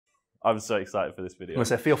I'm so excited for this video. I'm going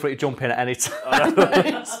to say, feel free to jump in at any time.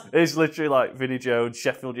 It's literally like Vinnie Jones,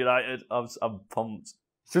 Sheffield United. I'm pumped.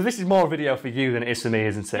 So this is more a video for you than it is for me,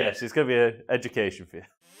 isn't it? Yes, it's going to be an education for you.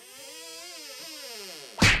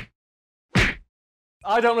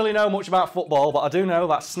 I don't really know much about football, but I do know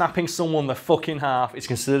that snapping someone the fucking half is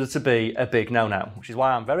considered to be a big no-no, which is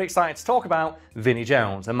why I'm very excited to talk about Vinnie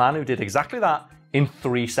Jones, a man who did exactly that in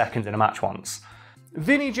 3 seconds in a match once.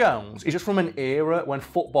 Vinnie Jones is just from an era when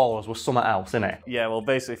footballers were something else, isn't it? Yeah, well,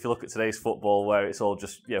 basically, if you look at today's football, where it's all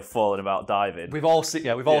just falling about diving. We've all seen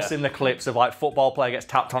the clips of like football player gets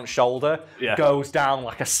tapped on shoulder, goes down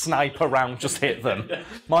like a sniper round just hit them.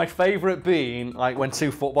 My favourite being like when 2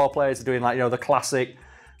 football players are doing like the classic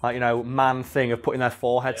man thing of putting their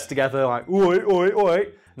foreheads together, like oi oi oi,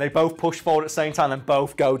 and they both push forward at the same time and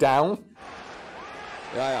both go down.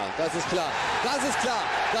 Ja, das ist klar. Das ist klar,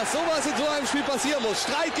 dass sowas in so einem Spiel passieren muss.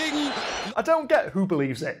 Streit gegen... I don't get who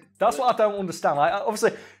believes it. That's what I don't understand. Like,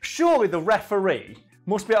 obviously, surely the referee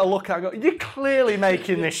must be able to look at it and go, you're clearly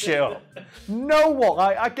making this shit up. No what?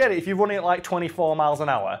 I get it. If you're running at like 24 miles an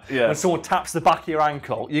hour and someone taps the back of your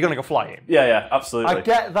ankle, you're going to go flying. Yeah, absolutely. I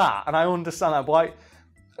get that, and I understand that, but like,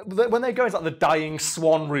 when they go into like the dying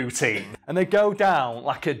swan routine and they go down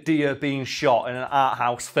like a deer being shot in an art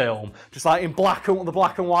house film, just like in the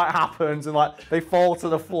black and white happens and like they fall to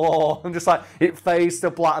the floor and just like it fades to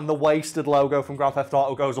black and the wasted logo from Grand Theft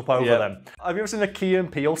Auto goes up over them. Have you ever seen the Key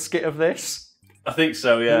and Peele skit of this? I think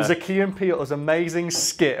so, yeah. There's a Key and Peele, there's an amazing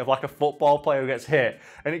skit of like a football player who gets hit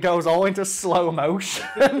and it goes all into slow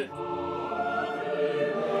motion.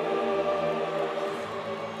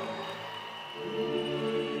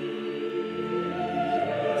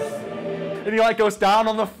 And he like goes down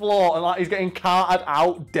on the floor and like he's getting carted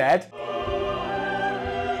out dead.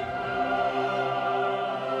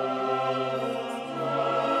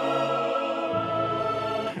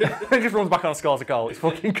 He just runs back on and scores a goal. It's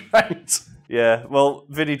fucking great. Yeah, well,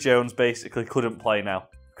 Vinnie Jones basically couldn't play now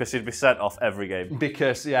because he'd be sent off every game.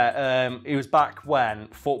 Because, he was back when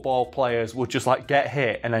football players would just like get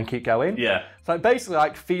hit and then keep going. Yeah. So basically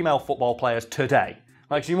like female football players today.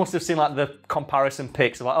 Like, so you must have seen like the comparison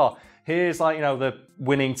pics of like, oh, here's like, the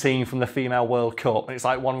winning team from the female World Cup, and it's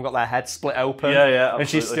like one of them got their head split open, and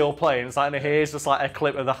she's still playing. It's like, and here's just like a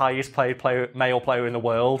clip of the highest paid male player in the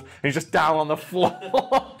world, and he's just down on the floor.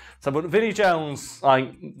 So, but Vinnie Jones,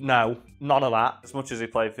 like, no, none of that. As much as he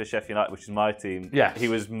played for Sheffield United, which is my team, yes, he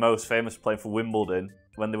was most famous playing for Wimbledon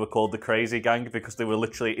when they were called the Crazy Gang because they were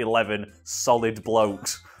literally 11 solid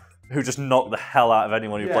blokes who just knocked the hell out of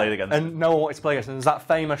anyone who played against him. And no one wanted to play against him. There's that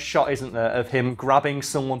famous shot, isn't there, of him grabbing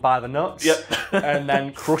someone by the nuts and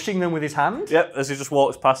then crushing them with his hand? Yep, as he just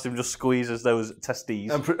walks past him, just squeezes those testes.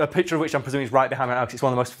 A picture of which I'm presuming is right behind me now because it's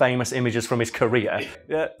one of the most famous images from his career.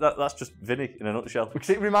 Yeah, that's just Vinnie in a nutshell. Because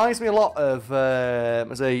it reminds me a lot of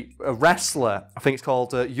as a wrestler, I think it's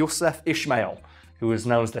called Yusuf Ismail, who was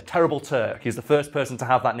known as the Terrible Turk. He's the first person to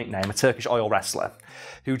have that nickname, a Turkish oil wrestler,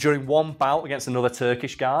 who during one bout against another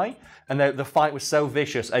Turkish guy, and the fight was so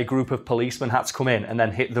vicious, a group of policemen had to come in and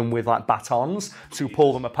then hit them with like batons to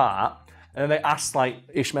pull them apart. And then they asked like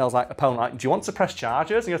Ishmael's like opponent, like, do you want to press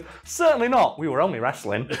charges? And he goes, certainly not. We were only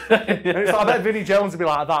wrestling. And it's like, I bet Vinnie Jones would be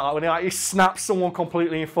like that, like when he snaps someone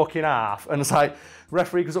completely in fucking half, and it's like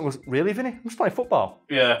referee goes up and goes, really, Vinnie? I'm just playing football.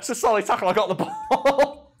 Yeah. It's a solid tackle. I got the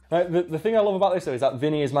ball. The thing I love about this though is that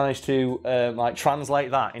Vinnie has managed to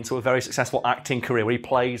translate that into a very successful acting career where he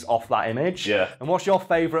plays off that image. Yeah. And what's your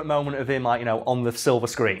favourite moment of him, on the silver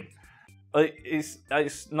screen?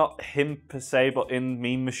 It's not him per se, but in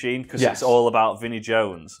Meme Machine, because it's all about Vinnie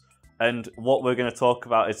Jones. And what we're going to talk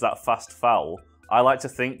about is that fast foul. I like to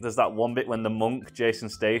think there's that one bit when the monk, Jason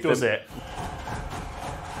Statham, does it.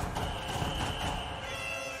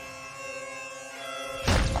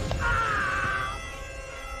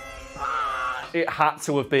 It had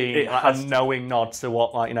to have been a knowing nod to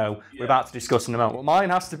what, we're about to discuss in a moment. Well, mine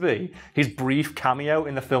has to be his brief cameo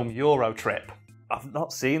in the film EuroTrip. I've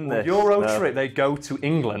not seen this. EuroTrip, they go to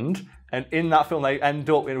England, and in that film they end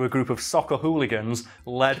up in a group of soccer hooligans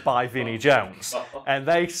led by Vinnie Jones. And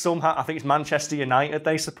they somehow, I think it's Manchester United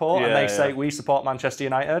they support, and they say, we support Manchester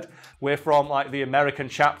United. We're from the American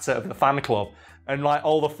chapter of the fan club. And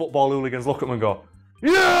all the football hooligans look at them and go,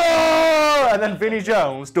 yeah! And then Vinnie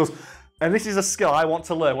Jones does... And this is a skill I want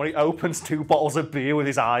to learn when he opens 2 bottles of beer with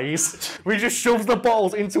his eyes. Where he just shoves the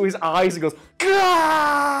bottles into his eyes and goes,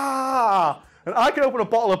 gah! And I can open a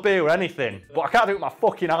bottle of beer with anything, but I can't do it with my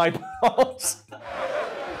fucking eyeballs.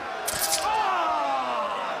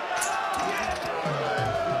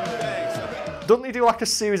 Doesn't he do a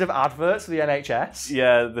series of adverts for the NHS?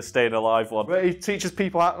 Yeah, the Staying Alive one. Where he teaches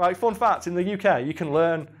people how, fun fact, in the UK, you can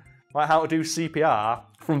learn Like how to do CPR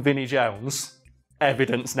from Vinnie Jones.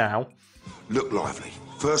 Evidence now. Look lively.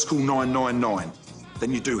 First call 999.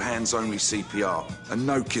 Then you do hands-only CPR and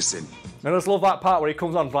no kissing. I just love that part where he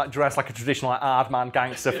comes on like dressed like a traditional like hard man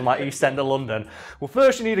gangster from like East End of London. Well,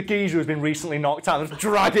 first you need a geezer who's been recently knocked out and just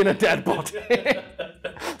dragging a dead body.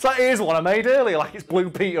 It's like, here's one I made earlier, like it's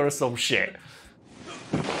Blue Peter or some shit.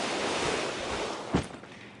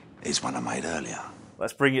 Here's one I made earlier.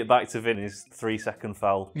 Let's bring it back to Vinny's 3-second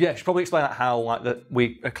foul. Yeah, should probably explain that how like that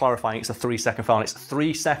we are clarifying it's a 3-second foul. And it's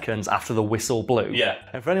 3 seconds after the whistle blew. Yeah.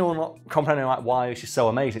 And for anyone not comprehending like why this is so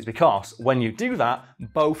amazing, it's because when you do that,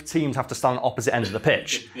 both teams have to stand on opposite ends of the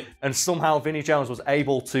pitch. And somehow Vinnie Jones was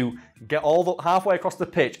able to get all the halfway across the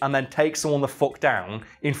pitch and then take someone the fuck down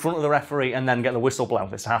in front of the referee and then get the whistle blown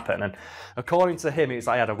for this to happen. And according to him, it's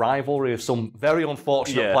like he had a rivalry of some very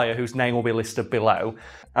unfortunate player whose name will be listed below.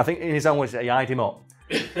 I think in his own words, he eyed him up.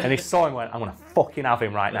 And he saw him and went, I'm going to fucking have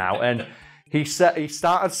him right now. And he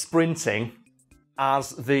started sprinting as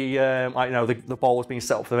the the ball was being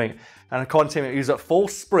set up for the ring. And according to him, he was at full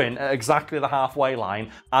sprint at exactly the halfway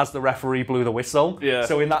line as the referee blew the whistle. Yeah.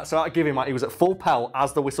 So that gave him like he was at full pelt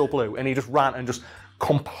as the whistle blew, and he just ran and just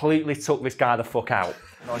completely took this guy the fuck out.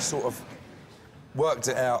 I sort of worked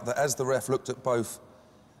it out that as the ref looked at both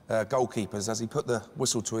goalkeepers, as he put the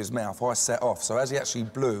whistle to his mouth, I set off. So as he actually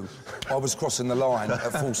blew, I was crossing the line at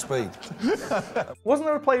full speed. Wasn't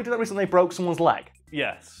there a player who did that recently? They broke someone's leg.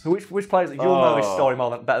 Yes. Which players? You'll know this story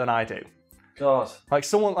better than I do. God. Like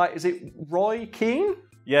someone like, is it Roy Keane?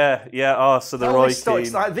 Yeah. Oh, so the Roy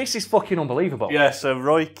Keane. Like, this is fucking unbelievable. Yeah, so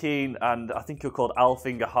Roy Keane and I think he was called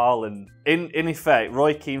Alfinger Haaland. In effect,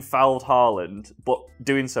 Roy Keane fouled Haaland, but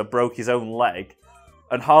doing so broke his own leg.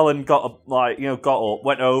 And Haaland got up,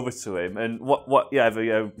 went over to him, and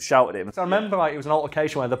shouted at him. So I remember it was an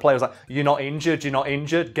altercation where the player was like, "You're not injured,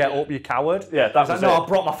 get up, you coward." Yeah, that was like, it. No, I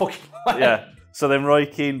brought my fucking leg. Yeah. So then Roy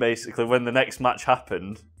Keane basically, when the next match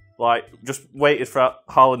happened, just waited for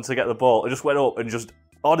Haaland to get the ball and just went up and just,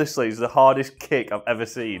 honestly, it's the hardest kick I've ever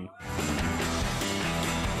seen.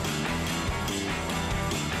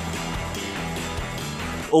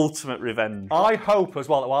 Ultimate revenge. I hope as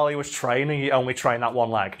well that while he was training, he only trained that one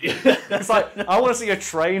leg. It's like, I want to see a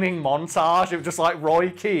training montage of just like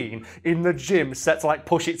Roy Keane in the gym set to like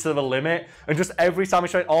push it to the limit, and just every time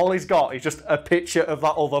he's training, all he's got is just a picture of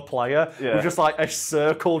that other player with just like a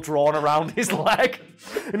circle drawn around his leg.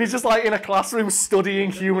 And he's just like in a classroom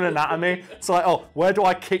studying human anatomy. It's like, oh, where do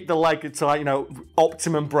I kick the leg to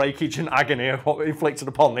optimum breakage and agony inflicted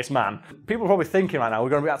upon this man? People are probably thinking right now, we're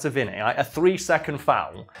going to be back to Vinny, like a 3-second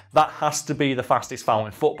foul. That has to be the fastest foul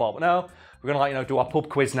in football. But no, we're going to do our pub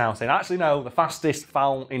quiz now, saying actually no, the fastest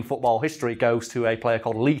foul in football history goes to a player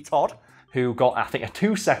called Lee Todd, who got, I think, a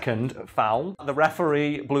 2-second foul. The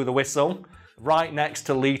referee blew the whistle right next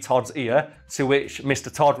to Lee Todd's ear, to which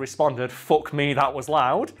Mr. Todd responded, "Fuck me, that was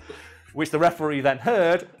loud," which the referee then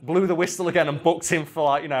heard, blew the whistle again and booked him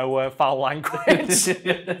for foul language.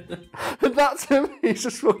 And that to me is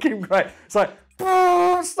just fucking great. It's like,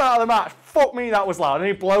 start of the match, fuck me, that was loud, and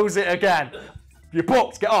he blows it again. You're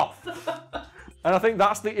booked, get off. And I think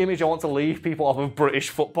that's the image I want to leave people off of British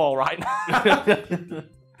football right now.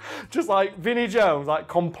 Just like Vinnie Jones,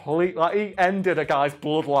 he ended a guy's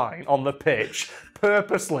bloodline on the pitch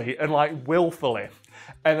purposely and willfully.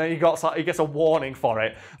 And then he gets a warning for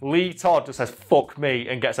it. Lee Todd just says, "Fuck me,"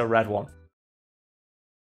 and gets a red one.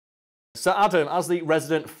 So Adam, as the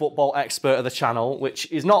resident football expert of the channel,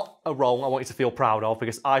 which is not a role I want you to feel proud of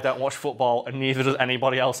because I don't watch football and neither does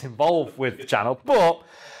anybody else involved with the channel, but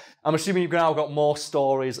I'm assuming you've now got more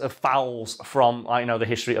stories of fouls from the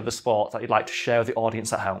history of the sport that you'd like to share with the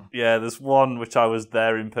audience at home. Yeah, there's one which I was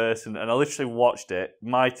there in person and I literally watched it.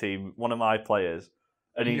 My team, one of my players.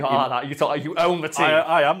 And you thought you own the team.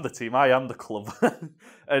 I am the team. I am the club.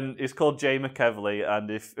 And it's called Jay McEvely.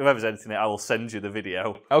 And if whoever's editing it, I will send you the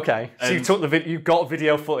video. Okay. So you've got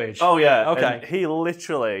video footage. Oh yeah. Okay. And he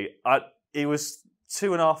literally, he was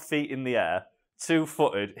 2.5 feet in the air,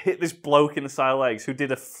 2-footed, hit this bloke in the side legs who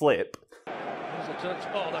did a flip. There's a touch.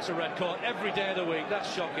 Oh, that's a red card every day of the week.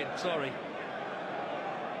 That's shocking. Sorry.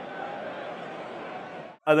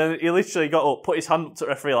 And then he literally got up, put his hand up to the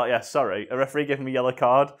referee like, "Yeah, sorry." A referee gave him a yellow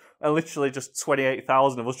card, and literally just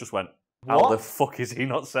 28,000 of us just went, "How the fuck is he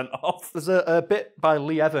not sent off?" There's a bit by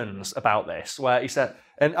Lee Evans about this where he said,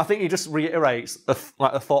 and I think he just reiterates the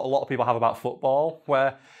thought a lot of people have about football,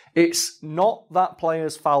 where it's not that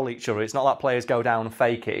players foul each other, it's not that players go down and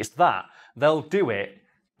fake it, it's that they'll do it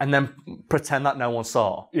and then pretend that no one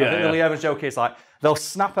saw. I think the Lee Evans joke is they'll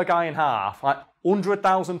snap a guy in half,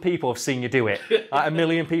 100,000 people have seen you do it. 1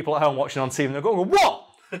 million people at home watching on TV, and they're going, "What?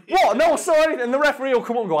 What? No one saw anything. And the referee will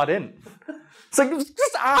come up and go, I didn't. It's like,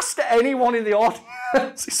 just ask anyone in the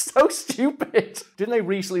audience. It's so stupid. Didn't they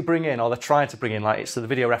recently bring in, or they're trying to bring in, like, it's the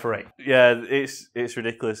video referee? Yeah, it's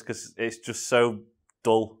ridiculous because it's just so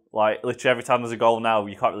dull. Like, literally every time there's a goal now,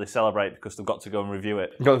 you can't really celebrate because they've got to go and review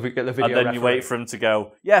it. Go get the video and then referee. You wait for them to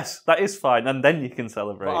go, yes, that is fine, and then you can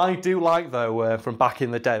celebrate. But I do like, though, from back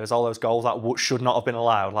in the day, there's all those goals that should not have been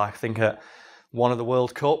allowed. Like, I think at one of the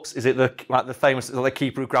World Cups, is it the famous the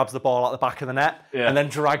keeper who grabs the ball out the back of the net and then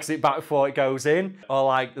drags it back before it goes in? Or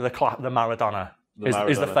like the Maradona.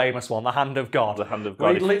 Is the famous one, the hand of God. The hand of God.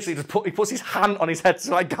 Where he literally he puts his hand on his head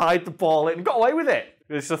to like guide the ball in and got away with it.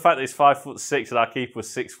 It's the fact that he's 5'6" and our keeper was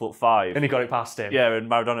 6'5", and he got it past him. Yeah,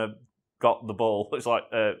 and Maradona got the ball. It's like,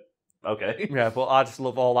 okay. Yeah, but I just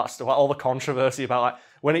love all that stuff, like all the controversy about like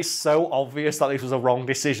when it's so obvious that this was a wrong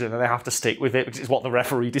decision and they have to stick with it because it's what the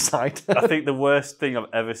referee decided. I think the worst thing I've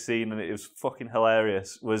ever seen, and it was fucking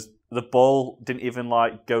hilarious, was the ball didn't even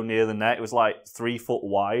like go near the net. It was like 3 foot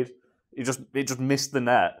wide. It just missed the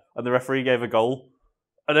net, and the referee gave a goal,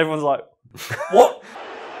 and everyone's like, "What?"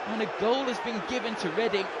 And a goal has been given to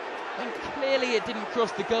Reading, and clearly it didn't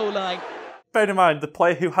cross the goal line. Bear in mind, the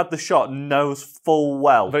player who had the shot knows full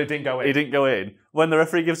well, but it didn't go in. He didn't go in. When the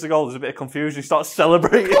referee gives the goal, there's a bit of confusion. He starts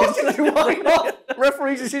celebrating. Why not?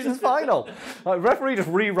 Referee's decision's final. Like, referee just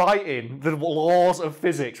rewriting the laws of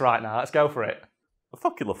physics right now. Let's go for it. I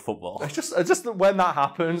fucking love football. It's just that when that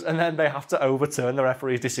happens and then they have to overturn the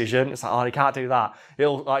referee's decision, it's like, oh, you can't do that.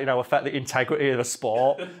 It'll affect the integrity of the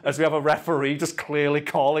sport as we have a referee just clearly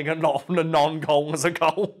calling a non-goal as a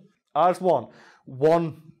goal. I just want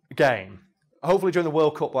one game, hopefully during the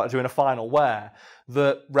World Cup, like doing a final, where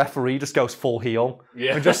the referee just goes full heel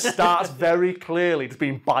and just starts very clearly just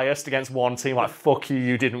being biased against one team, like, fuck you,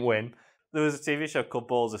 you didn't win. There was a TV show called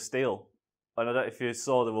Balls of Steel. And I don't know if you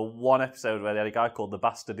saw, there was one episode where they had a guy called the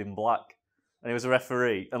Bastard in Black. And he was a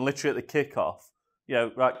referee. And literally at the kickoff, he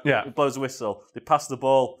blows a whistle. They pass the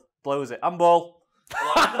ball, blows it. Handball.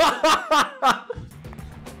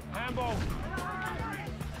 Handball.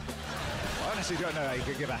 I honestly don't know how you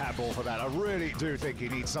could give a handball for that. I really do think he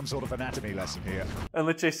needs some sort of anatomy lesson here. And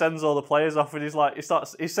literally sends all the players off. And he's like,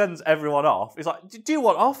 he sends everyone off. He's like, do you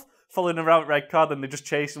want off? Following around red card, and they just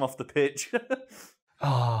chase him off the pitch.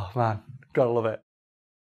 Oh, man. Gotta love it.